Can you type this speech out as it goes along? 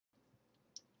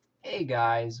Hey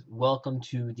guys, welcome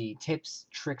to the Tips,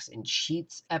 Tricks, and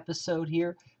Cheats episode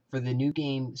here for the new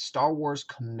game Star Wars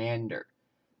Commander.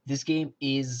 This game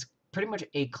is pretty much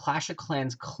a Clash of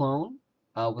Clans clone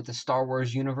with the Star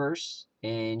Wars universe,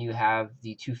 and you have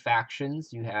the two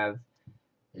factions. You have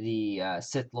the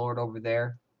Sith Lord over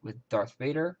there with Darth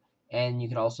Vader, and you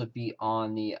can also be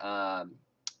on the, I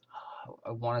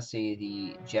want to say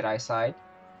the Jedi side.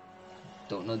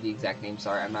 Don't know the exact name,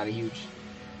 sorry, I'm not a huge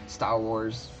Star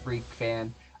Wars freak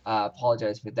fan.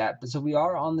 Apologize for that. But so we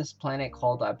are on this planet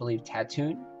called, I believe,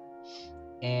 Tatooine,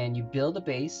 and you build a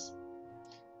base.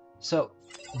 So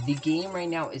the game right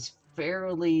now is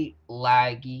fairly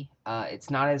laggy. It's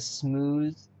not as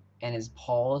smooth and as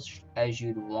polished as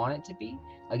you'd want it to be.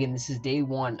 Again, this is day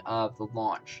one of the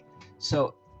launch.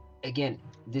 So again,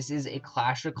 this is a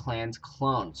Clash of Clans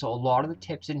clone. So a lot of the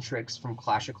tips and tricks from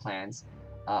Clash of Clans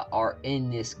are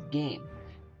in this game.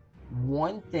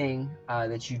 One thing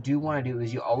that you do want to do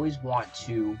is you always want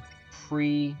to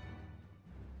pre-load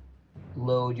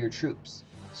your troops.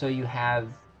 So you have,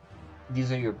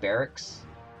 these are your barracks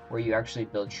where you actually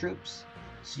build troops.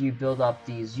 So you build up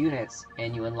these units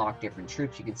and you unlock different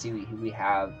troops. You can see we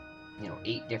have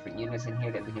 8 different units in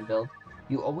here that we can build.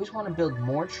 You always want to build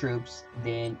more troops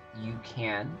than you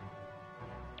can.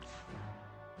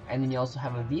 And then you also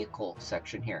have a vehicle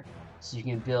section here. So you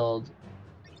can build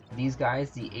these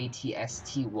guys, the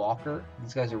ATST Walker.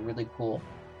 These guys are really cool.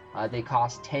 They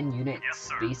cost 10 unit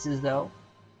spaces though,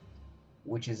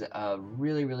 which is a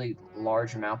really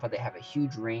large amount, but they have a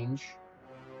huge range.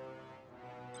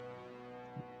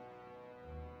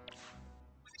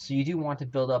 So you do want to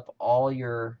build up all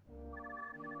your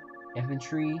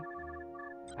infantry,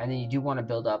 and then you do want to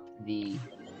build up the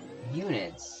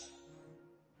units.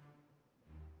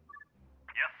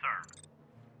 Yes, sir.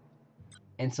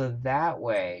 And so that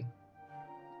way,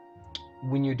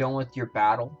 when you're done with your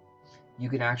battle, you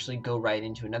can actually go right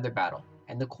into another battle.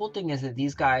 And the cool thing is that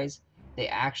these guys, they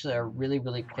actually are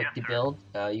really quick to build.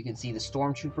 You can see the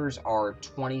stormtroopers are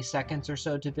 20 seconds or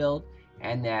so to build,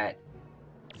 and that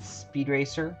speed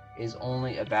racer is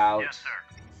only about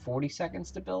 40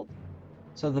 seconds to build.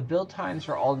 So the build times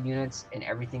for all the units and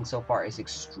everything so far is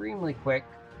extremely quick.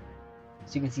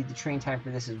 So you can see the train time for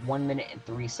this is 1 minute and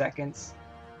 3 seconds.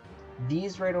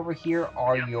 These right over here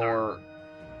are your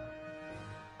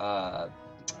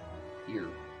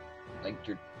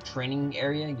training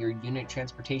area, your unit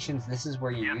transportations. This is where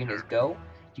your units go.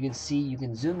 You can see, you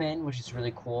can zoom in, which is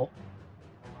really cool,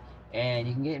 and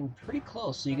you can get in pretty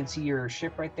close. So you can see your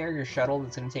ship right there, your shuttle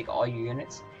that's going to take all your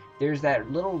units. There's that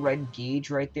little red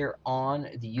gauge right there on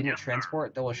the unit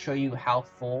transport that will show you how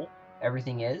full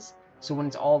everything is. So when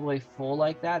it's all the way full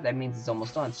like that, that means it's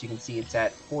almost done. So you can see it's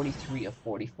at 43 of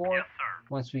 44.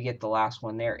 Once we get the last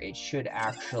one there, it should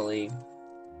actually...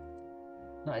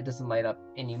 No, it doesn't light up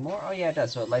anymore. Oh yeah, it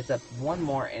does. So it lights up one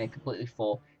more and it's completely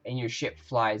full, and your ship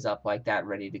flies up like that,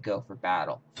 ready to go for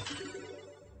battle.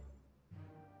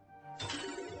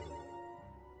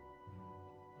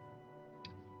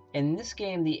 In this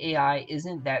game, the AI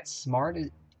isn't that smart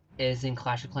as in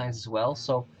Clash of Clans as well.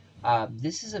 So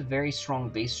this is a very strong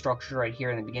base structure right here.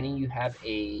 In the beginning, you have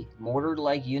a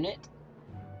mortar-like unit.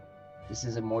 This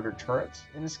is a mortar turret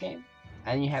in this game.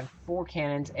 And you have 4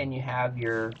 cannons, and you have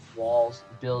your walls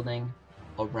building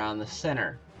around the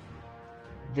center.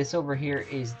 This over here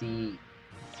is the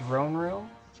throne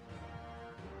room,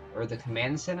 or the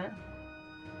command center,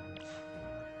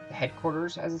 the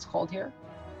headquarters as it's called here.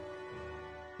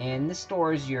 And this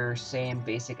stores your same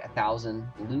basic 1,000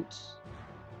 loot.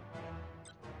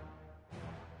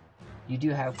 You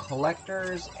do have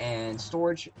collectors and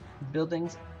storage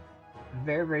buildings,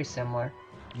 very similar.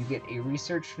 You get a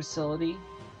research facility.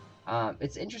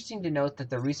 It's interesting to note that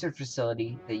the research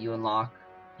facility that you unlock,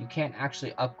 you can't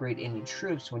actually upgrade any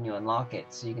troops when you unlock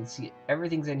it. So you can see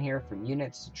everything's in here, from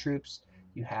units to troops.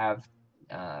 You have,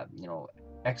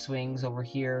 X-Wings over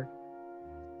here,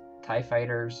 TIE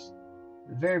fighters,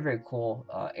 very cool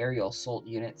aerial assault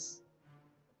units.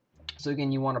 So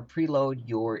again, you want to preload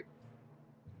your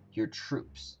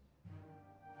troops.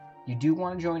 You do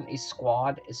want to join a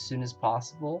squad as soon as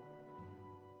possible.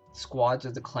 Squads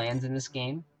are the clans in this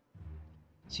game.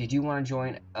 So you do want to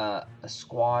join a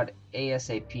squad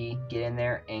ASAP, get in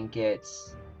there and get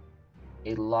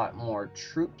a lot more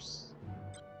troops.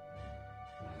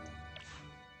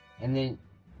 And then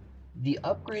the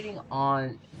upgrading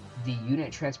on the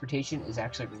unit transportation is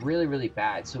actually really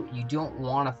bad. So you don't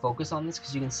want to focus on this,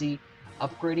 because you can see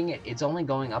upgrading it, it's only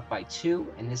going up by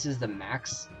 2, and this is the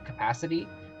max capacity.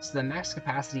 So the max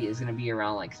capacity is going to be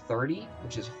around like 30,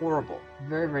 which is horrible.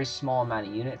 Very small amount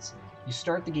of units. You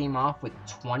start the game off with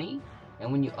 20,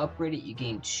 and when you upgrade it, you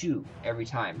gain 2 every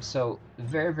time. So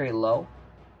very, very low.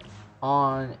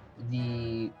 On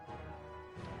the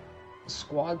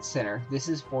squad center, this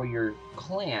is for your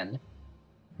clan.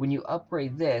 When you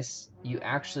upgrade this, you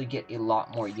actually get a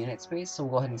lot more unit space. So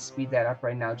we'll go ahead and speed that up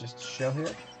right now just to show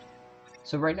here.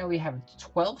 So right now we have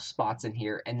 12 spots in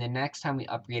here, and the next time we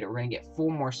upgrade it, we're going to get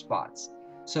 4 more spots.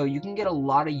 So you can get a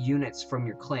lot of units from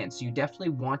your clan. So you definitely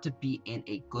want to be in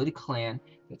a good clan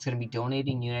that's going to be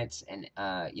donating units and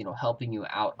helping you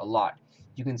out a lot.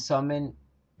 You can summon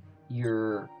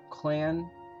your clan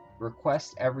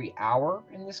request every hour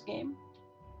in this game.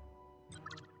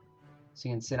 So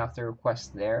you can send off the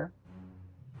request there.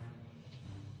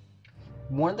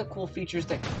 One of the cool features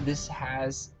that this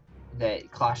has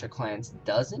that Clash of Clans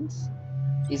doesn't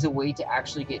is a way to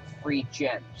actually get free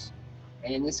gems.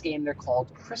 And in this game, they're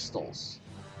called crystals.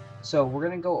 So we're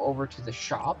going to go over to the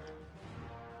shop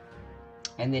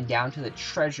and then down to the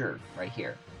treasure right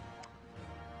here.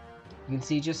 You can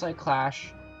see, just like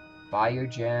Clash, buy your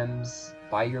gems,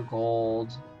 buy your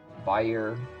gold, buy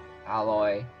your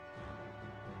alloy.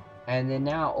 And then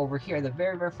now over here, the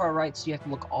very, very far right, so you have to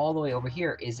look all the way over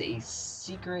here, is a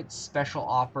secret special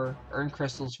offer, earn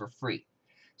crystals for free.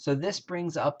 So this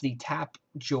brings up the Tap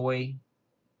Joy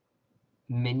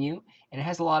menu, and it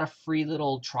has a lot of free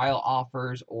little trial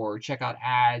offers or checkout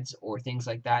ads or things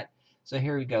like that. So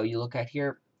here we go. You look at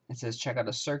here, it says check out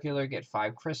a circular, get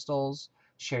 5 crystals,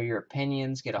 share your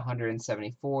opinions, get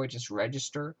 174, just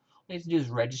register. All you have to do is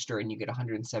register and you get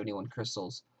 171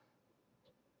 crystals.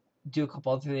 Do a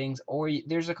couple other things, or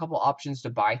there's a couple options to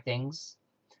buy things.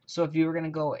 So if you were going to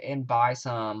go and buy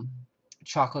some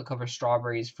chocolate covered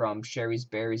strawberries from Sherry's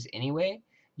Berries anyway,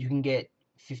 you can get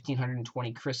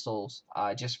 1,520 crystals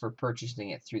just for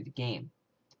purchasing it through the game.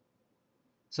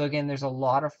 So again, there's a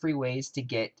lot of free ways to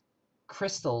get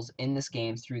crystals in this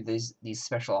game through these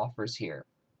special offers here.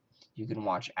 You can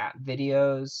watch app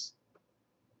videos,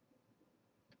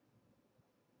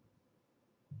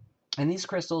 and these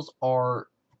crystals are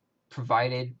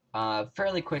provided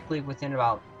fairly quickly, within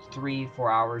about 3-4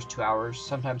 hours, 2 hours,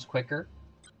 sometimes quicker.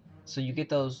 So you get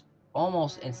those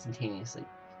almost instantaneously.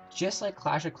 Just like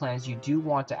Clash of Clans, you do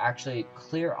want to actually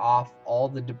clear off all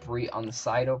the debris on the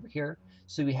side over here.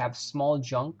 So we have small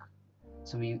junk.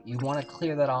 So you want to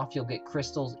clear that off. You'll get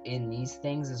crystals in these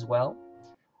things as well.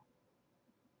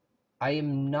 I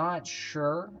am not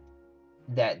sure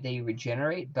that they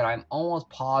regenerate, but I'm almost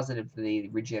positive they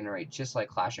regenerate, just like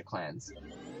Clash of Clans.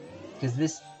 Because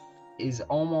this is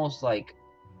almost like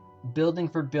building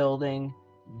for building,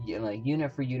 like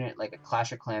unit for unit, like a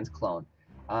Clash of Clans clone.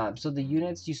 So the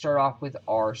units you start off with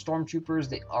are stormtroopers.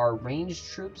 They are ranged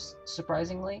troops,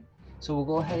 surprisingly. So we'll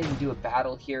go ahead and do a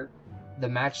battle here. The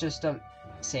match system,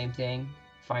 same thing.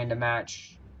 Find a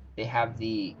match. They have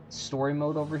the story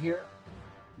mode over here.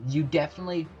 You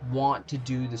definitely want to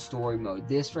do the story mode.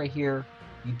 This right here,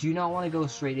 you do not want to go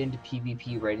straight into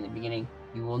PvP right in the beginning.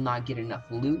 You will not get enough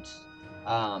loot.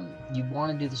 You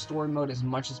want to do the story mode as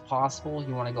much as possible.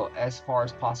 You want to go as far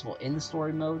as possible in the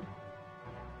story mode.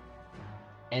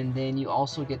 And then you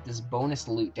also get this bonus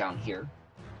loot down here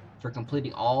for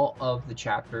completing all of the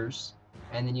chapters.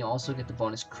 And then you also get the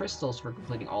bonus crystals for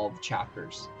completing all of the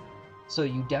chapters. So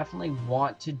you definitely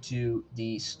want to do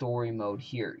the story mode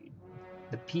here.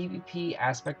 The PvP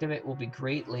aspect of it will be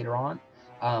great later on.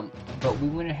 But we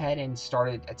went ahead and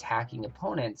started attacking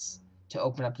opponents to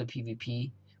open up the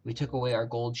PvP. We took away our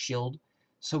gold shield.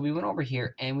 So we went over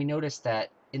here and we noticed that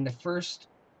in the first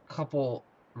couple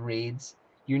raids,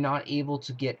 you're not able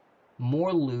to get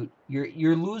more loot.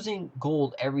 You're losing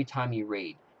gold every time you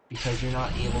raid because you're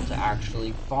not able to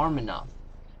actually farm enough.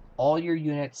 All your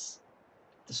units,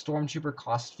 the stormtrooper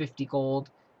costs 50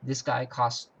 gold. This guy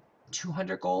costs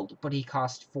 200 gold, but he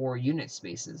costs 4 unit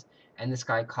spaces. And this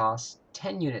guy costs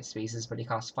 10 unit spaces, but he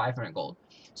costs 500 gold.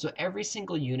 So every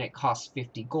single unit costs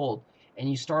 50 gold. And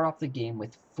you start off the game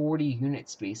with 40 unit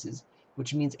spaces,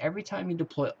 which means every time you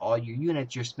deploy all your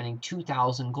units, you're spending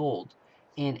 2,000 gold.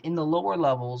 And in the lower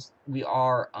levels, we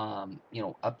are,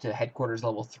 up to headquarters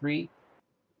level 3.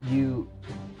 You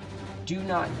do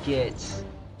not get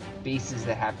bases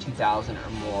that have 2,000 or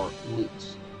more loot.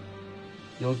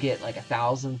 You'll get like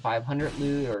 1,500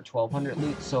 loot or 1,200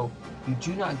 loot, so you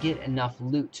do not get enough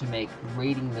loot to make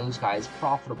raiding those guys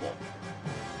profitable.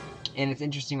 And it's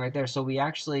interesting right there. So we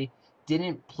actually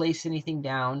didn't place anything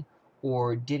down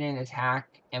or didn't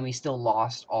attack, and we still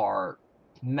lost our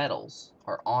medals,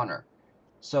 our honor.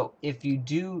 So if you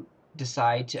do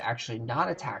decide to actually not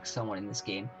attack someone in this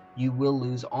game, you will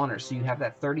lose honor. So you have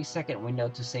that 30-second window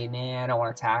to say, nah, I don't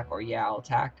want to attack, or yeah, I'll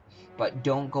attack. But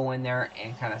don't go in there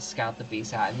and kind of scout the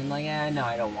base out and then like, no,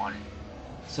 I don't want it.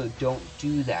 So don't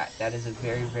do that. That is a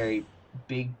very, very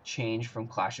big change from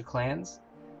Clash of Clans.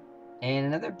 And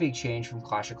another big change from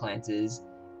Clash of Clans is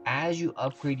as you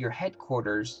upgrade your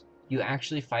headquarters, you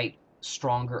actually fight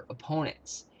stronger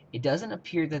opponents. It doesn't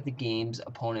appear that the game's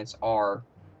opponents are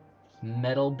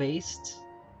metal based.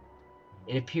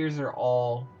 It appears they're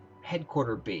all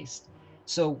headquarter based.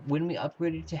 So when we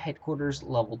upgraded to headquarters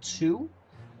level 2,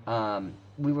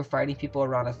 we were fighting people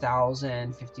around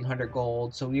 1,000, 1,500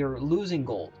 gold, so we were losing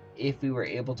gold if we were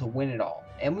able to win it all.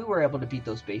 And we were able to beat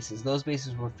those bases. Those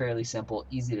bases were fairly simple,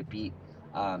 easy to beat,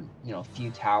 a few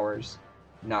towers,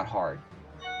 not hard.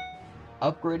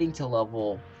 Upgrading to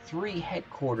level 3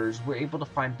 headquarters, we're able to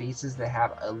find bases that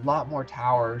have a lot more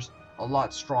towers, a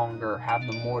lot stronger, have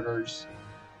the mortars,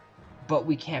 but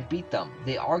we can't beat them.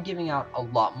 They are giving out a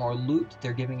lot more loot.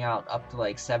 They're giving out up to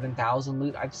like 7,000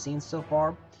 loot I've seen so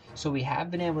far. So we have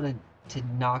been able to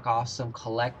knock off some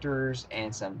collectors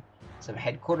and some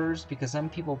headquarters, because some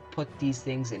people put these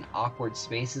things in awkward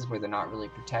spaces where they're not really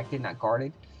protected, not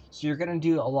guarded. So you're going to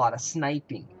do a lot of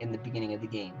sniping in the beginning of the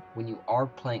game when you are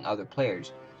playing other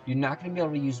players. You're not going to be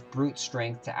able to use brute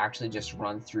strength to actually just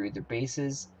run through their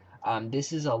bases.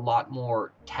 This is a lot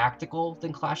more tactical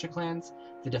than Clash of Clans.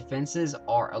 The defenses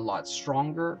are a lot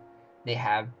stronger. They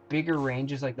have bigger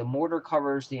ranges, like the mortar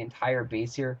covers the entire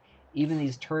base here. Even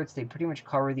these turrets, they pretty much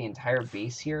cover the entire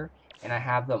base here, and I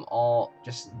have them all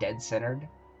just dead centered.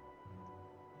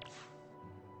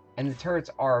 And the turrets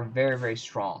are very, very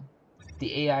strong.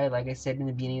 The AI, like I said in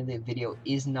the beginning of the video,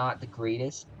 is not the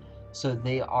greatest, so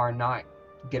they are not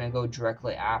gonna go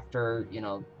directly after,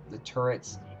 the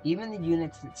turrets. Even the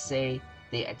units that say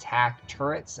they attack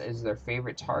turrets as their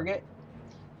favorite target,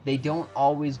 they don't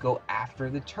always go after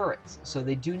the turrets. So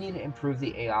they do need to improve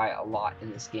the AI a lot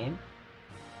in this game.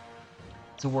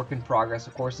 It's a work in progress.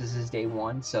 Of course, this is day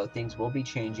 1, so things will be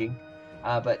changing.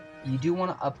 But you do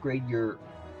want to upgrade your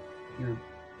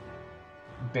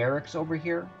barracks over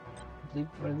here. I believe,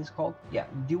 what are these called? Yeah,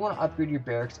 you do want to upgrade your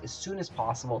barracks as soon as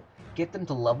possible. Get them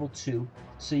to level 2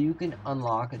 so you can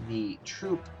unlock the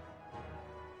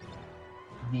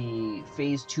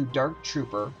phase 2 Dark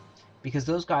Trooper, because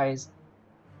those guys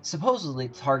supposedly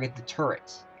target the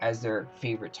turrets as their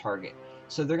favorite target.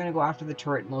 So they're going to go after the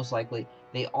turret most likely.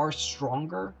 They are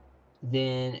stronger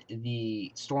than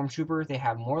the Stormtrooper. They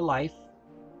have more life,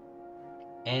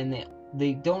 and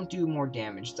they don't do more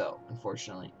damage though,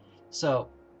 unfortunately. So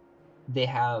they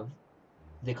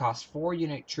cost 4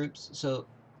 unit troops. So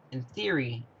in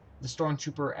theory, the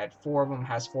Stormtrooper at 4 of them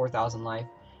has 4,000 life,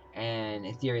 and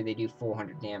in theory they do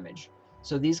 400 damage.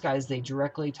 So these guys, they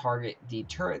directly target the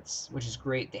turrets, which is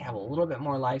great. They have a little bit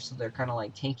more life, so they're kind of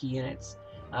like tanky units,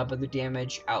 but the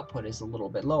damage output is a little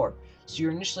bit lower. So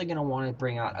you're initially going to want to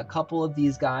bring out a couple of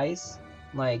these guys,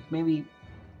 like maybe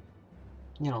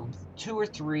 2 or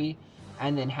 3,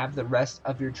 and then have the rest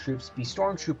of your troops be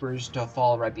stormtroopers to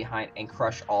follow right behind and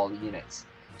crush all the units.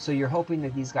 So you're hoping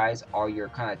that these guys are your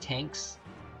kind of tanks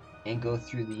and go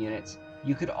through the units.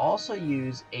 You could also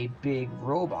use a big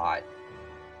robot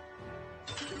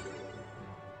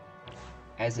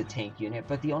as a tank unit,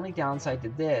 but the only downside to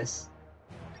this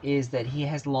is that he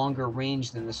has longer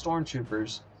range than the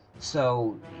stormtroopers,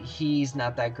 so he's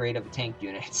not that great of a tank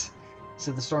unit.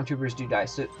 So the stormtroopers do die.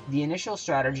 So the initial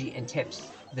strategy and tips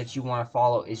that you want to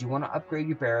follow is you want to upgrade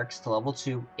your barracks to level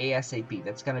 2 ASAP.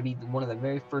 That's going to be one of the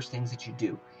very first things that you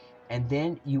do. And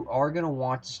then you are going to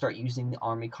want to start using the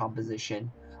army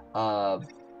composition of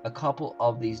a couple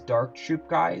of these dark troop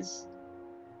guys,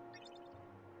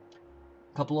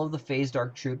 a couple of the phase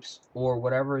dark troops, or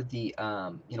whatever the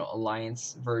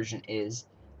alliance version is.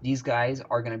 These guys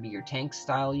are going to be your tank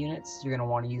style units. You're going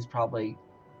to want to use probably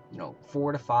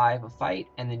 4 to 5 a fight,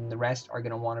 and then the rest are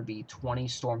going to want to be 20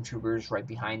 stormtroopers right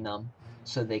behind them,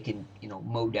 so they can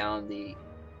mow down the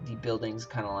buildings,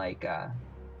 kind of like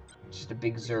just a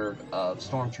big zerg of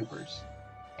stormtroopers.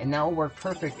 And that will work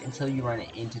perfect until you run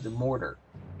it into the mortar.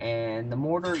 And the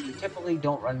mortar, you typically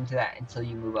don't run into that until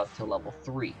you move up to level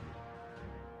 3.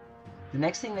 The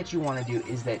next thing that you want to do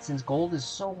is that since gold is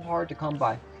so hard to come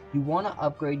by, you want to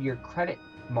upgrade your credit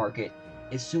market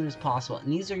as soon as possible.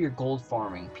 And these are your gold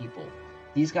farming people.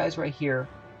 These guys right here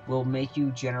will make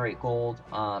you generate gold.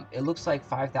 It looks like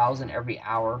 5,000 every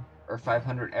hour, or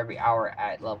 500 every hour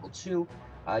at level 2.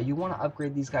 You want to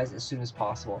upgrade these guys as soon as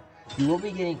possible. You will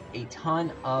be getting a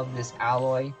ton of this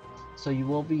alloy, so you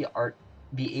will be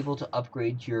able to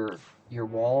upgrade your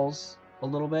walls a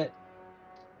little bit.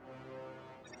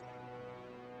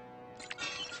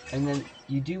 And then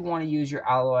you do want to use your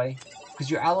alloy, because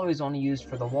your alloy is only used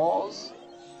for the walls,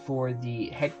 for the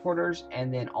headquarters,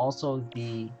 and then also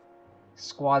the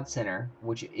squad center,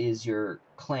 which is your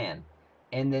clan.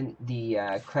 and then the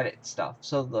credit stuff.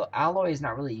 So the alloy is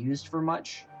not really used for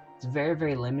much. It's a very,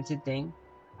 very limited thing.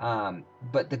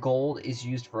 But the gold is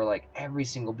used for like every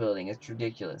single building. It's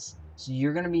ridiculous. So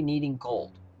you're going to be needing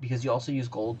gold because you also use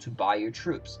gold to buy your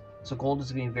troops. So gold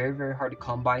is going to be very, very hard to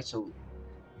come by. So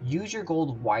use your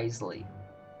gold wisely.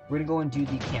 We're going to go and do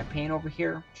the campaign over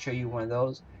here. Show you one of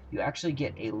those. You actually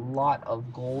get a lot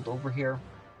of gold over here.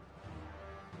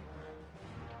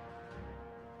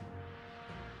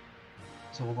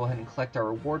 So we'll go ahead and collect our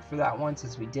reward for that one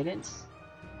since we didn't.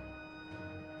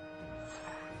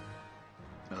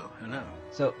 Oh, hello.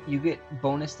 So you get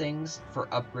bonus things for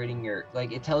upgrading your,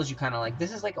 like it tells you kind of like,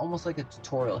 this is like almost like a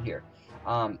tutorial here.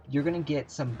 You're going to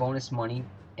get some bonus money,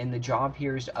 and the job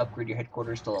here is to upgrade your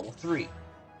headquarters to level 3.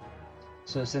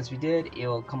 So since we did, it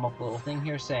will come up with a little thing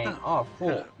here saying, oh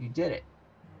cool, you did it.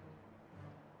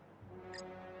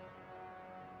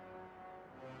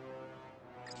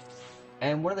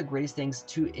 And one of the greatest things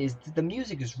too is the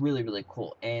music is really, really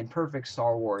cool and perfect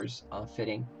Star Wars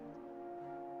fitting.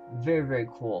 Very, very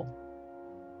cool.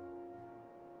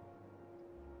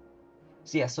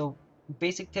 So yeah, so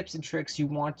basic tips and tricks. You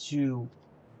want to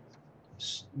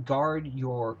guard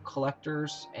your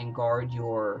collectors and guard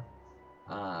your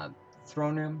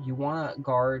throne room. You want to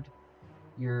guard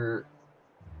your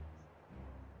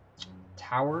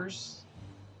towers,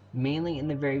 mainly in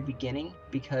the very beginning,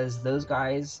 because those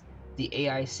guys, the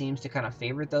AI seems to kind of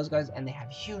favorite those guys, and they have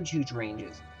huge, huge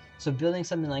ranges. So building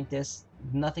something like this,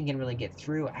 nothing can really get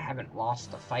through. I haven't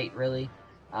lost a fight, really.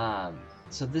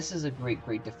 So this is a great,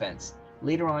 great defense.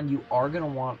 Later on, you are going to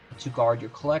want to guard your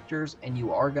collectors, and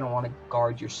you are going to want to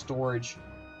guard your storage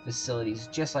facilities,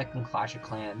 just like in Clash of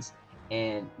Clans,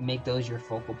 and make those your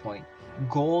focal point.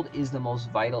 Gold is the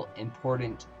most vital,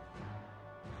 important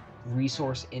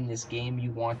resource in this game.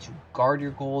 You want to guard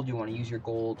your gold. You want to use your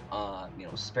gold,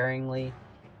 sparingly,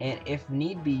 and if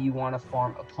need be, you want to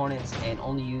farm opponents and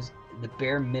only use the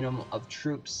bare minimum of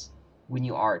troops when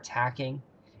you are attacking.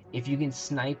 If you can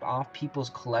snipe off people's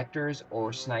collectors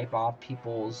or snipe off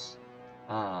people's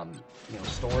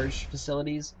storage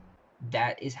facilities,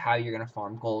 that is how you're going to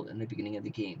farm gold in the beginning of the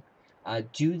game.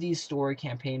 Do these story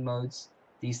campaign modes.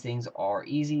 These things are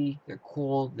easy, they're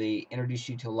cool, they introduce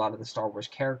you to a lot of the Star Wars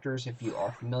characters if you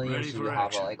are familiar. So you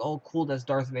have like, oh cool, that's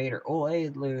Darth Vader. Oh hey,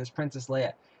 there's Princess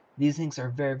Leia. These things are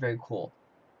very, very cool.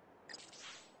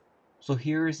 So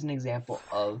here is an example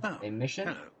of a mission.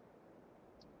 Hello.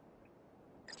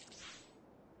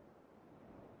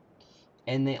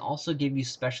 And they also give you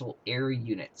special air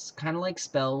units, kind of like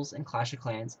spells in Clash of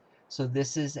Clans. So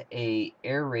this is a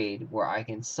air raid where I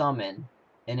can summon,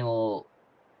 and it will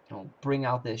bring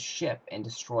out this ship and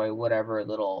destroy whatever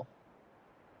little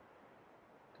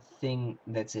thing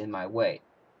that's in my way.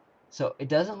 So it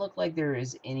doesn't look like there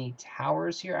is any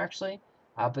towers here actually,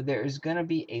 but there is going to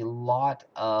be a lot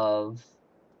of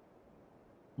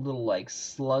little like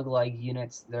slug-like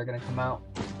units that are going to come out.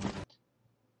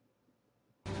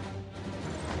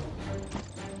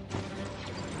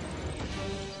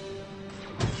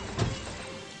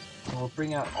 So we'll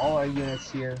bring out all our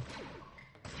units here.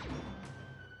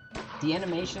 The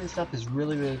animation and stuff is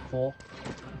really, really cool.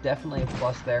 Definitely a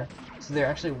plus there. So there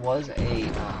actually was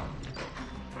a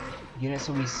unit.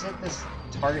 So we set this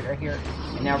target right here,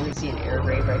 and now we're gonna see an air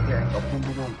raid right there, and go boom,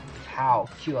 boom, boom, pow,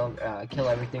 kill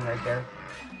everything right there.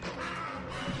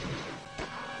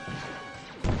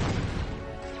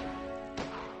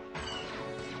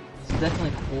 So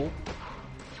definitely cool.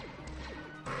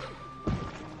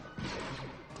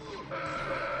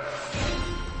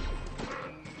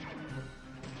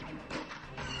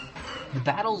 The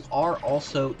battles are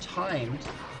also timed,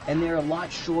 and they're a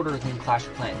lot shorter than Clash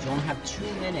of Clans. You only have 2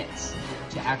 minutes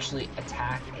to actually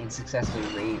attack and successfully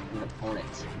raid an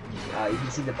opponent. You can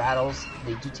see the battles,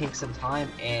 they do take some time,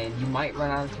 and you might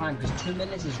run out of time, because 2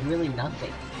 minutes is really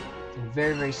nothing. It's a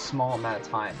very, very small amount of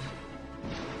time.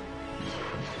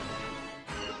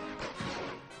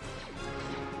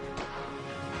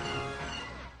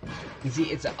 You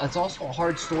see, it's also a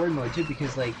hard story mode too,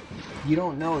 because like you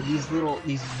don't know these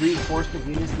reinforcement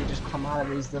units, they just come out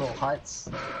of these little huts.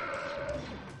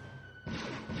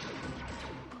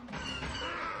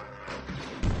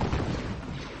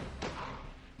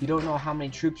 You don't know how many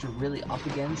troops you're really up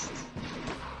against.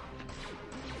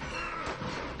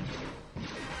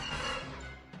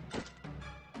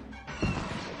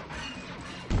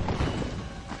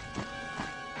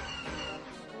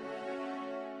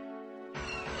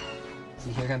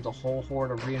 See, here comes a whole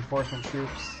horde of reinforcement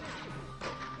troops.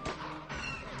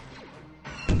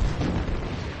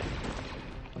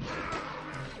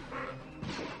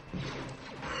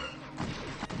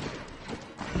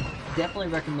 definitely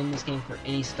recommend this game for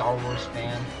any Star Wars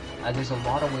fan. There's a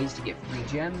lot of ways to get free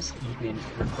gems. You can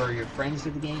refer your friends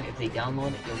to the game. If they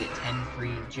download it, you'll get 10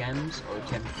 free gems or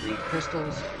 10 free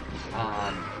crystals.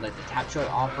 Like the Tapjoy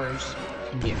offers,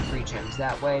 you can get free gems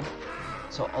that way.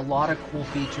 So a lot of cool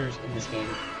features in this game.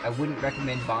 I wouldn't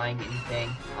recommend buying anything.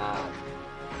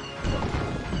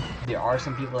 There are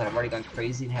some people that have already gone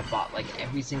crazy and have bought like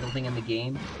every single thing in the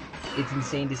game. It's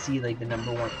insane to see like the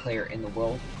 #1 player in the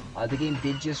world. The game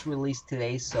did just release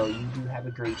today, so you do have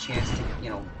a great chance to, you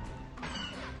know,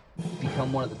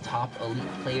 become one of the top elite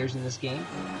players in this game.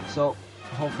 So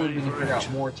hopefully we can figure out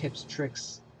more tips,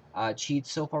 tricks,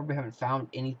 cheats. So far we haven't found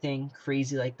anything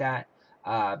crazy like that.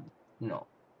 You know,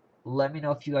 let me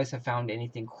know if you guys have found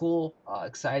anything cool,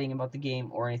 exciting about the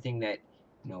game, or anything that,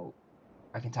 you know,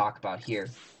 I can talk about here.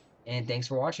 And thanks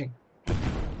for watching.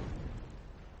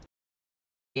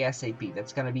 ASAP.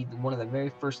 That's going to be one of the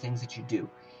very first things that you do.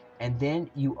 And then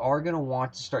you are going to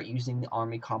want to start using the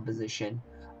army composition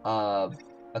of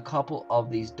a couple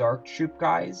of these Dark Troop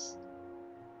guys,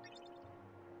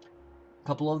 a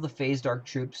couple of the Phase Dark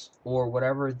Troops, or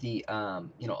whatever the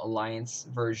you know, Alliance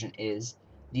version is.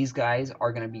 These guys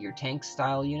are going to be your tank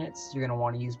style units. You're going to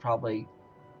want to use probably,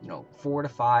 you know, 4 to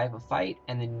 5 a fight,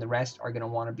 and then the rest are going to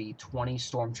want to be 20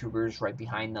 stormtroopers right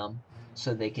behind them,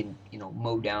 so they can, you know,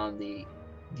 mow down the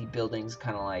buildings,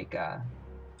 kind of like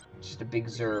just a big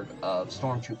zerg of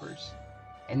stormtroopers.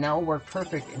 And that will work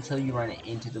perfect until you run it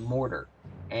into the mortar.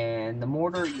 And the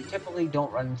mortar, you typically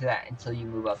don't run into that until you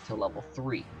move up to level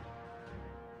 3.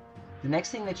 The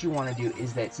next thing that you want to do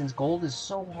is that since gold is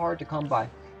so hard to come by,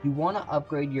 you want to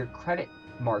upgrade your credit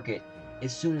market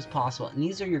as soon as possible. And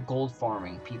these are your gold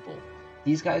farming people.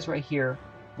 These guys right here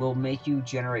will make you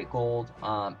generate gold.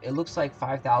 It looks like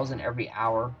 5,000 every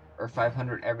hour, or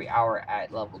 500 every hour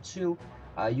at level 2.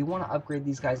 You want to upgrade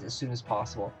these guys as soon as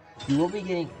possible. You will be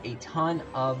getting a ton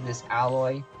of this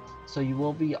alloy, so you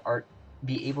will be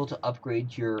able to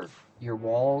upgrade your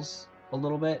walls a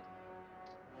little bit.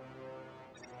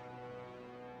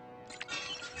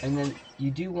 And then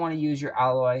you do want to use your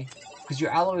alloy, because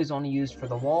your alloy is only used for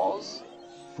the walls,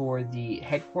 for the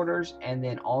headquarters, and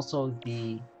then also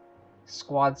the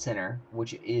squad center,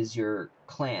 which is your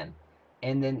clan,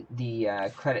 and then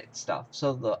the credit stuff.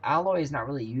 So the alloy is not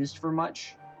really used for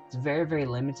much. It's a very, very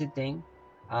limited thing.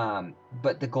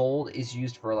 But the gold is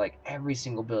used for like every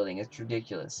single building. It's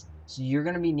ridiculous. So you're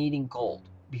going to be needing gold,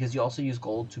 because you also use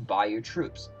gold to buy your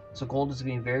troops. So gold is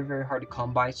being very, very hard to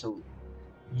come by. So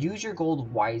use your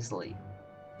gold wisely.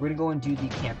 We're going to go and do the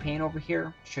campaign over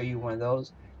here. Show you one of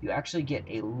those. You actually get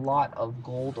a lot of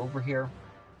gold over here.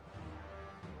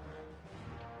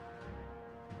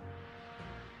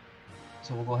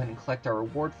 So we'll go ahead and collect our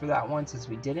reward for that one, since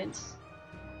we didn't.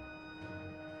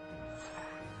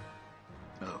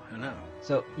 Oh, no.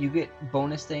 So you get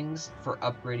bonus things for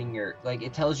upgrading your, like,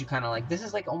 it tells you kind of like, this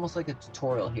is like almost like a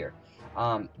tutorial here.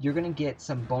 You're going to get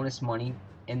some bonus money,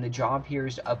 and the job here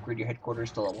is to upgrade your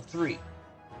headquarters to level 3.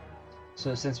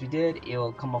 So since we did, it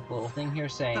will come up with a little thing here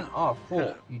saying, oh,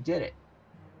 cool, you did it.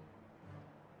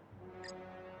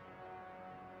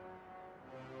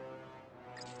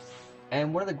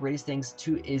 And one of the greatest things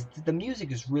too is the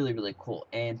music is really, really cool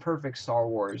and perfect Star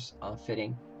Wars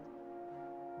fitting.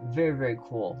 Very, very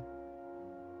cool.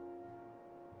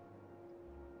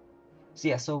 So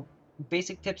yeah, so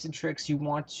basic tips and tricks. You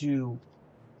want to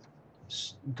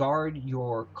guard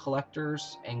your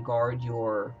collectors and guard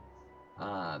your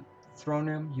throne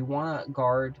room. You want to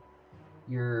guard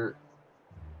your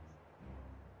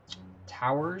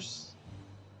towers,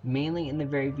 mainly in the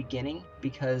very beginning,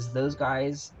 because those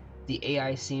guys, the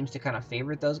AI seems to kind of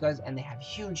favorite those guys, and they have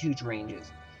huge, huge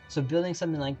ranges. So building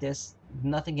something like this,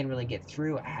 nothing can really get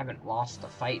through. I haven't lost a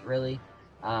fight, really.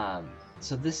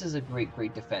 So this is a great,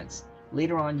 great defense.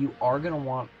 Later on, you are going to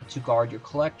want to guard your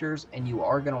collectors, and you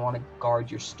are going to want to guard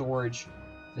your storage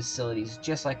facilities,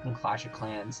 just like in Clash of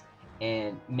Clans,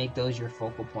 and make those your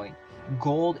focal point.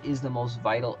 Gold is the most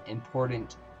vital,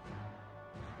 important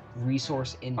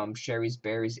resource in Shari's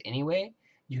Berries anyway.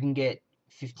 You can get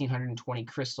 1,520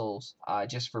 crystals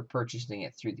just for purchasing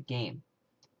it through the game.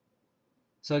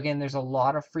 So again, there's a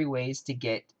lot of free ways to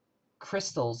get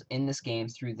crystals in this game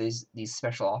through these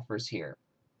special offers here.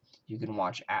 You can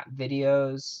watch app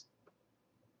videos.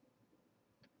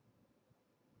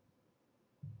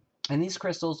 And these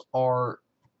crystals are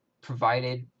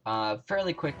provided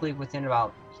fairly quickly, within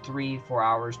about 3-4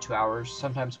 hours, 2 hours,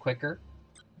 sometimes quicker.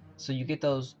 So you get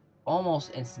those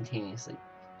almost instantaneously.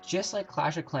 Just like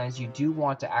Clash of Clans, you do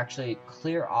want to actually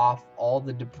clear off all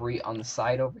the debris on the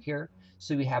side over here.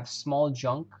 So we have small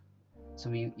junk. So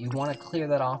you want to clear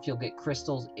that off. You'll get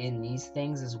crystals in these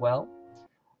things as well.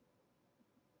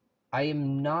 I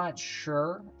am not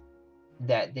sure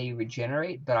that they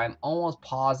regenerate, but I'm almost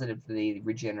positive they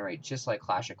regenerate, just like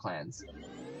Clash of Clans.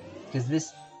 Because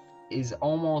this is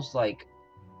almost like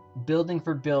building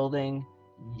for building,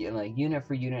 like unit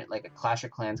for unit, like a Clash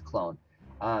of Clans clone.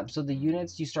 So the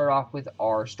units you start off with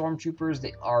are stormtroopers.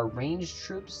 They are ranged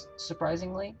troops,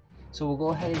 surprisingly. So we'll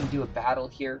go ahead and do a battle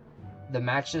here. The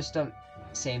match system,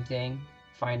 same thing.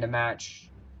 Find a match.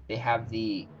 They have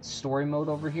the story mode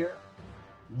over here.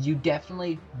 You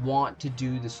definitely want to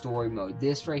do the story mode.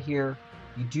 This right here,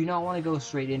 you do not want to go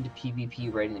straight into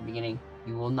PvP right in the beginning.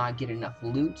 You will not get enough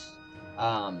loot.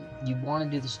 You want to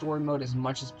do the story mode as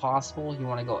much as possible. You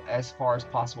want to go as far as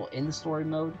possible in the story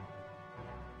mode.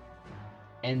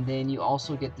 And then you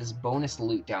also get this bonus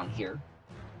loot down here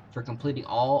for completing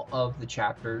all of the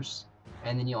chapters.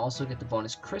 And then you also get the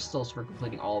bonus crystals for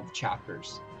completing all of the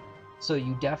chapters. So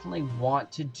you definitely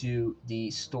want to do the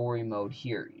story mode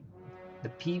here. The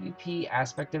PvP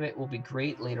aspect of it will be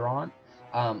great later on.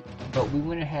 But we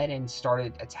went ahead and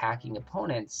started attacking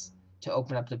opponents to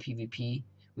open up the PvP.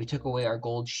 We took away our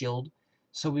gold shield.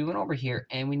 So we went over here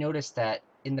and we noticed that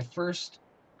in the first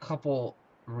couple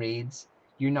raids,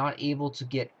 you're not able to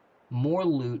get more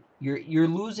loot. You're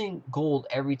losing gold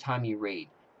every time you raid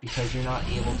because you're not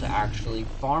able to actually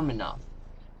farm enough.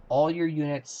 All your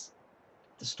units,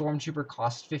 the stormtrooper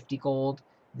costs 50 gold.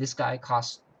 This guy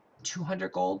costs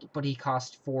 200 gold, but he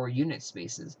costs 4 unit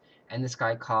spaces. And this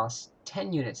guy costs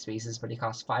 10 unit spaces, but he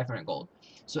costs 500 gold.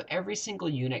 So every single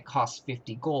unit costs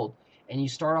 50 gold. And you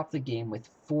start off the game with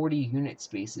 40 unit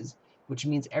spaces, which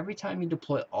means every time you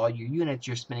deploy all your units,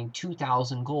 you're spending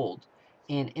 2,000 gold.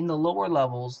 And in the lower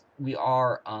levels, we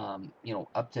are,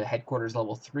 up to headquarters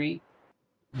level 3.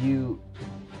 You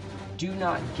do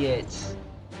not get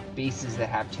bases that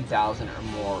have 2,000 or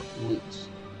more loot.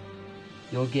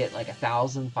 You'll get like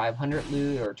 1,500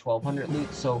 loot or 1,200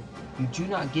 loot, so you do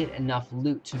not get enough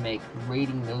loot to make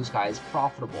raiding those guys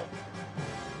profitable.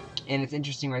 And it's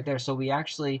interesting right there. So we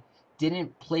actually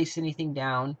didn't place anything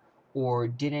down or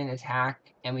didn't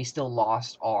attack, and we still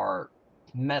lost our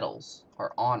medals,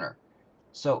 our honor.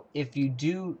 So if you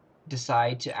do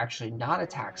decide to actually not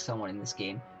attack someone in this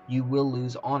game, you will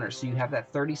lose honor. So you have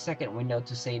that 30-second window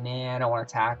to say, nah, I don't want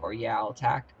to attack, or yeah, I'll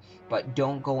attack. But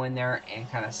don't go in there and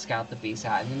kind of scout the base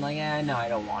out and then like, no, I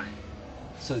don't want it.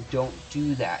 So don't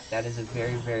do that. That is a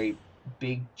very, very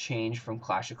big change from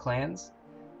Clash of Clans.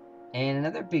 And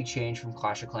another big change from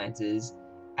Clash of Clans is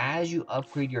as you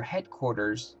upgrade your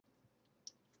headquarters.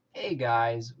 Hey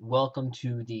guys, welcome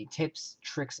to the tips,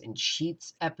 tricks, and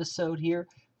cheats episode here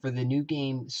for the new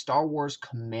game Star Wars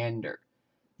Commander.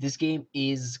 This game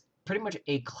is pretty much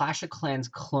a Clash of Clans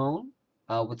clone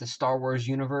with the Star Wars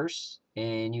universe,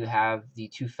 and you have the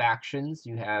two factions.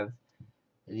 You have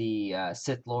the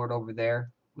Sith Lord over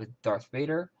there with Darth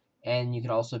Vader, and you can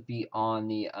also be on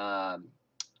the, I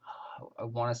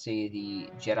want to say the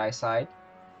Jedi side.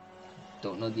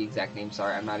 Don't know the exact name,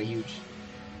 sorry, I'm not a huge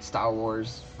Star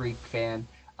Wars freak fan.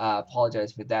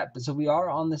 Apologize for that. But so we are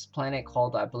on this planet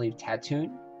called, I believe,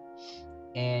 Tatooine,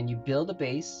 and you build a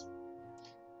base.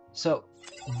 So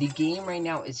the game right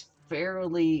now is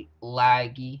fairly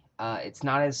laggy. It's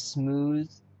not as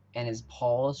smooth and as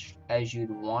polished as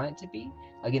you'd want it to be.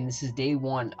 Again, this is day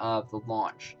one of the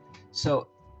launch. So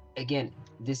again,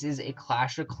 this is a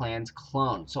Clash of Clans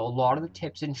clone. So a lot of the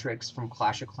tips and tricks from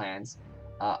Clash of Clans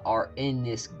are in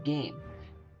this game.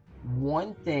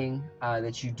 One thing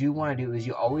that you do want to do is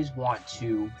you always want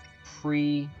to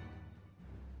pre-load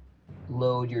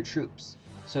your troops.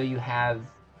 So you have,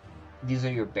 these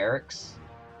are your barracks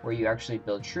where you actually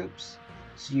build troops.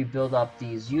 So you build up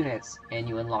these units and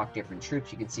you unlock different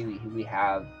troops. You can see we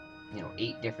have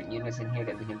 8 different units in here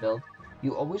that we can build.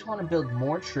 You always want to build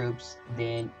more troops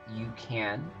than you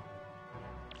can.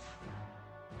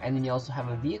 And then you also have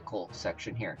a vehicle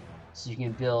section here. So you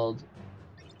can build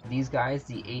these guys,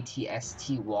 the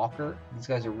AT-ST Walker. These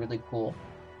guys are really cool.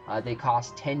 They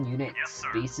cost 10 unit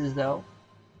spaces though,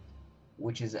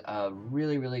 which is a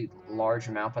really, really large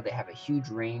amount, but they have a huge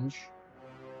range.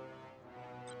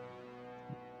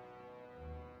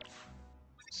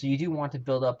 So you do want to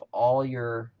build up all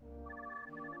your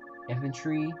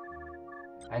infantry,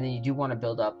 and then you do want to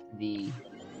build up the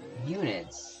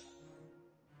units.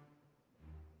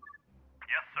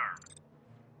 Yes, sir.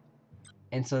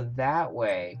 And so that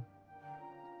way,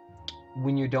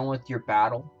 when you're done with your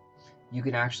battle, you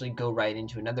can actually go right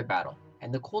into another battle.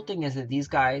 And the cool thing is that these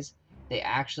guys, they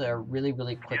actually are really,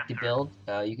 really quick to build.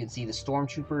 You can see the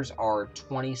Stormtroopers are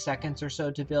 20 seconds or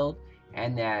so to build,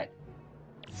 and that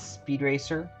Speed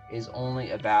Racer is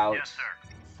only about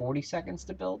 40 seconds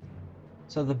to build.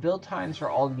 So the build times for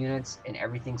all the units and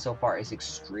everything so far is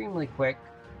extremely quick.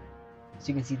 So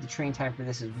you can see the train time for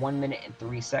this is 1 minute and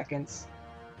 3 seconds.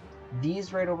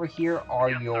 These right over here are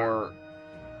your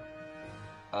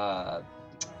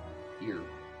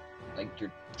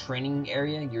training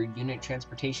area, your unit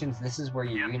transportations. This is where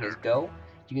your units go.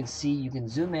 You can see, you can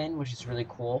zoom in, which is really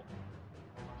cool.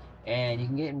 And you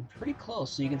can get in pretty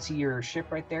close. So you can see your ship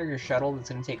right there, your shuttle that's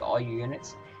going to take all your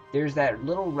units. There's that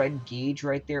little red gauge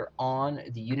right there on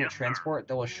the unit transport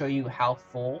that will show you how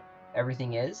full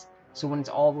everything is. So when it's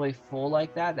all the way full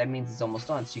like that, that means it's almost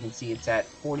done. So you can see it's at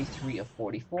 43 of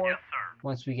 44.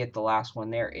 Once we get the last one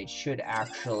there, it should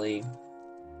actually...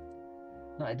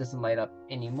 No, it doesn't light up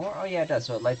anymore. Oh yeah, it does.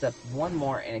 So it lights up one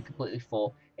more and it's completely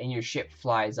full. And your ship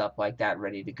flies up like that,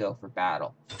 ready to go for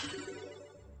battle.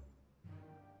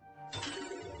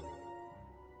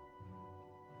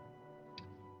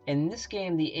 In this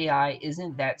game, the AI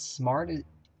isn't that smart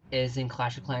as in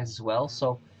Clash of Clans as well.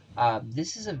 So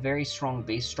this is a very strong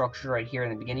base structure right here. In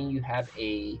the beginning,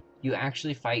 you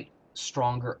actually fight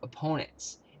stronger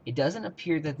opponents. It doesn't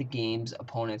appear that the game's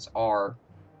opponents are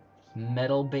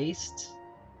metal based.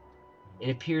 It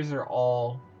appears they're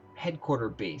all headquarter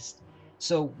based.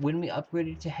 So when we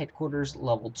upgraded to headquarters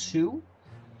level 2,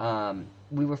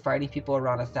 we were fighting people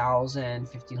around 1,000,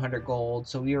 1,500 gold.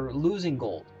 So we were losing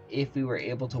gold if we were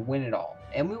able to win it all.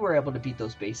 And we were able to beat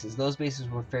those bases. Those bases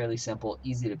were fairly simple,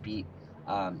 easy to beat.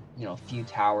 A few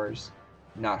towers,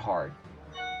 not hard.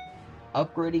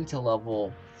 Upgrading to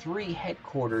level 3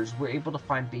 headquarters, we're able to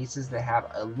find bases that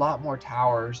have a lot more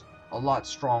towers, a lot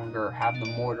stronger, have the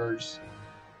mortars,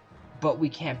 but we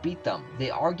can't beat them. They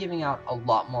are giving out a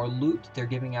lot more loot. They're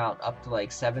giving out up to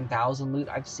like 7,000 loot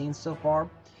I've seen so far.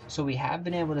 So we have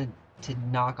been able to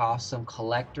knock off some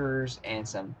collectors and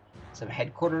some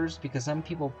headquarters, because some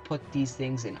people put these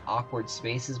things in awkward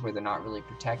spaces where they're not really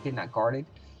protected, not guarded.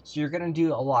 So you're going to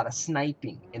do a lot of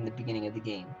sniping in the beginning of the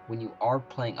game when you are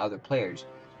playing other players.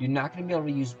 You're not going to be able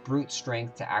to use brute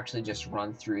strength to actually just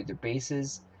run through their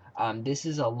bases. This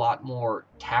is a lot more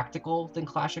tactical than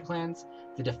Clash of Clans.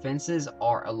 The defenses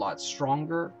are a lot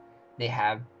stronger. They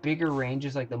have bigger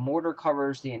ranges, like the mortar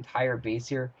covers the entire base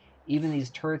here. Even these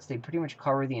turrets, they pretty much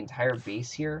cover the entire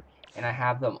base here. And I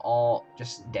have them all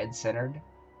just dead centered.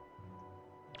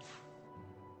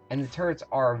 And the turrets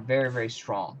are very, very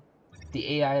strong.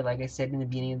 The AI, like I said in the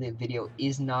beginning of the video,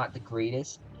 is not the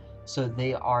greatest. So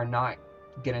they are not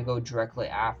going to go directly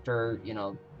after,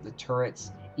 the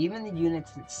turrets. Even the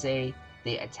units that say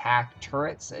they attack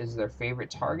turrets as their favorite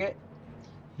target,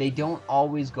 they don't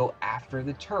always go after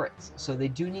the turrets. So they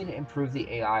do need to improve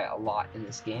the AI a lot in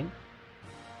this game.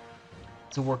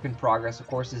 It's a work in progress. Of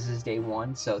course, this is day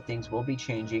 1, so things will be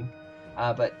changing.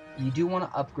 But you do want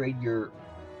to upgrade your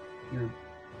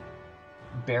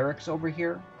barracks over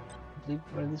here. I believe,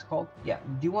 what are these called? Yeah,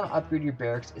 you do want to upgrade your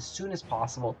barracks as soon as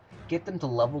possible. Get them to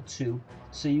level 2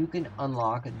 so you can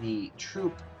unlock the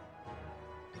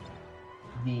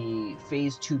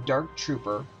Phase 2 Dark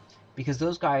Trooper, because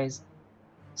those guys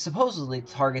supposedly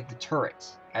target the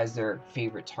turrets as their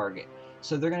favorite target.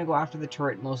 So they're going to go after the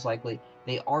turret most likely.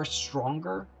 They are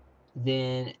stronger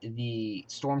than the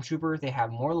Stormtrooper. They have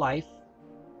more life.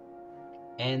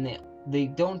 And they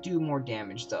don't do more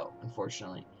damage though,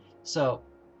 unfortunately. So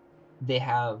they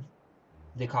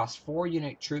cost 4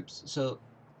 unit troops. So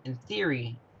in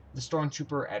theory, the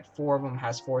Stormtrooper at 4 of them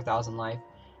has 4,000 life.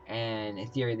 And in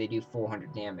theory, they do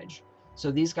 400 damage.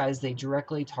 So these guys, they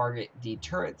directly target the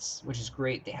turrets, which is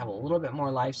great. They have a little bit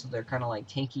more life, so they're kind of like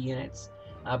tanky units.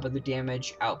 But the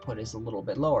damage output is a little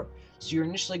bit lower. So you're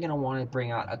initially going to want to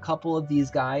bring out a couple of these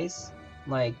guys,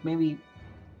 like maybe,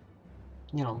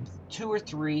 2 or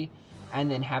 3, and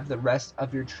then have the rest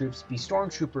of your troops be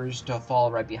stormtroopers to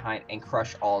follow right behind and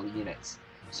crush all the units.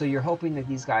 So you're hoping that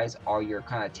these guys are your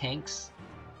kind of tanks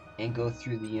and go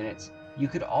through the units. You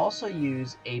could also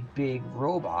use a big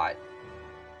robot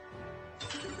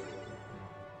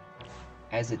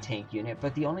as a tank unit,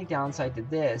 but the only downside to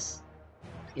this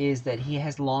is that he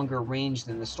has longer range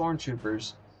than the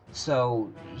stormtroopers, so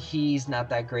he's not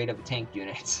that great of a tank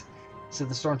unit. So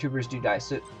the stormtroopers do die.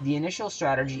 So the initial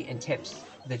strategy and tips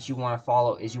that you want to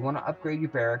follow is you want to upgrade your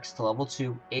barracks to level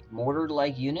 2, a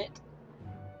mortar-like unit.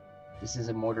 This is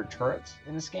a mortar turret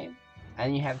in this game.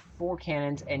 And you have 4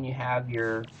 cannons, and you have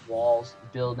your walls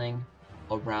building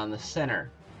around the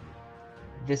center.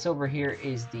 This over here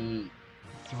is the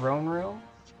throne room,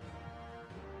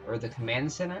 or the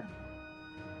command center.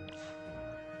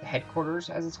 The headquarters,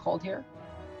 as it's called here.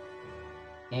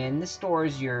 And this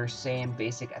stores your same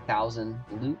basic 1,000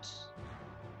 loot.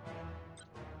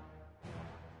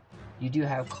 You do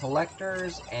have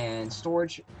collectors and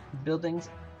storage buildings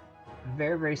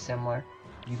very, very similar.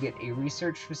 You get a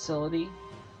research facility.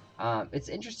 It's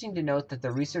interesting to note that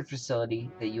the research facility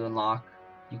that you unlock,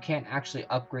 you can't actually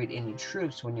upgrade any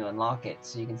troops when you unlock it.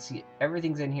 So you can see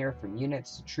everything's in here from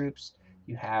units to troops.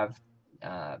 You have,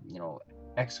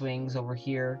 X-Wings over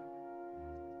here,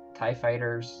 TIE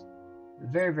fighters,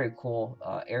 very, very cool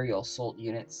aerial assault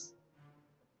units.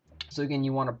 So again,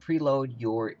 you want to preload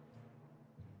your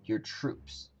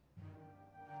troops.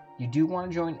 You do want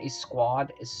to join a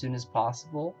squad as soon as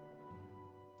possible.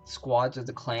 Squads are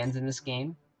the clans in this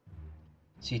game.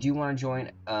 So you do want to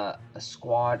join a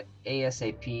squad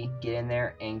ASAP, get in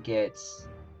there and get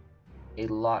a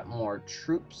lot more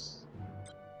troops.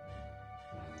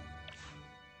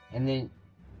 And then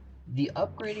the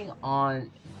upgrading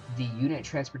on the unit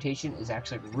transportation is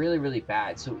actually really, really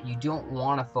bad. So you don't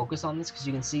want to focus on this because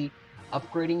you can see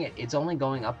upgrading it, it's only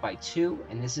going up by 2,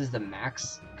 and this is the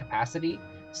max capacity.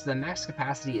 So the max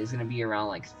capacity is going to be around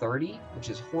like 30, which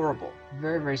is horrible.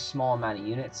 Very, very small amount of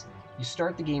units. You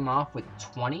start the game off with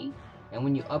 20, and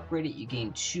when you upgrade it, you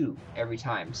gain 2 every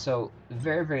time. So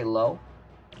very, very low.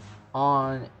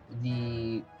 On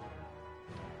the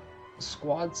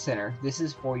squad center, this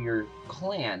is for your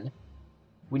clan.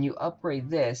 When you upgrade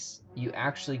this, you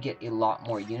actually get a lot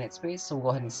more unit space. So we'll go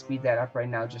ahead and speed that up right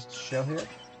now just to show here.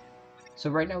 So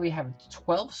right now we have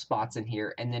 12 spots in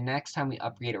here, and the next time we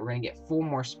upgrade it, we're going to get 4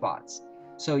 more spots.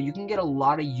 So you can get a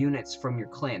lot of units from your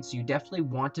clan. So you definitely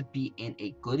want to be in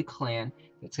a good clan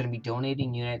that's going to be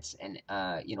donating units and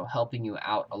helping you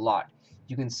out a lot.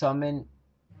 You can summon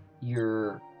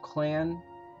your clan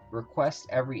request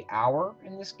every hour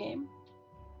in this game.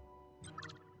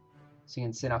 So you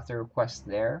can send off the request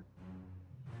there.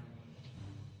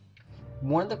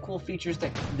 One of the cool features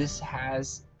that this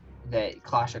has that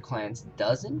Clash of Clans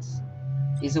doesn't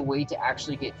is a way to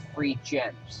actually get free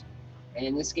gems. And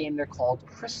in this game, they're called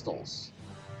crystals.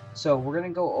 So we're going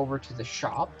to go over to the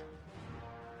shop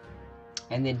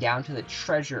and then down to the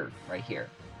treasure right here.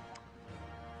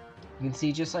 You can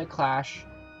see, just like Clash,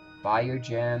 buy your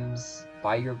gems,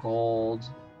 buy your gold,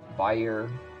 buy your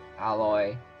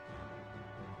alloy.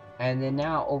 And then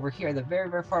now over here, the very,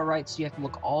 very far right, so you have to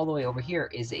look all the way over here,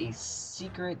 is a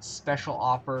secret special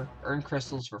offer, earn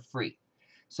crystals for free.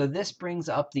 So this brings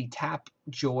up the Tap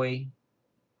Joy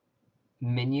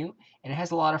menu, and it has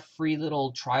a lot of free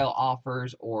little trial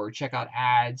offers or checkout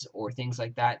ads or things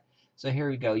like that. So here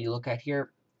we go. You look at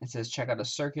here, it says check out a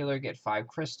circular, get 5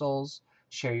 crystals,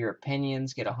 share your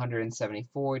opinions, get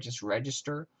 174, just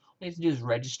register. All you have to do is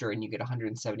register and you get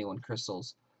 171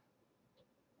 crystals.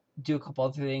 Do a couple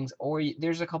other things, or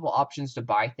there's a couple options to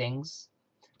buy things.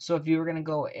 So if you were going to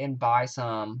go and buy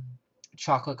some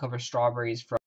chocolate covered strawberries from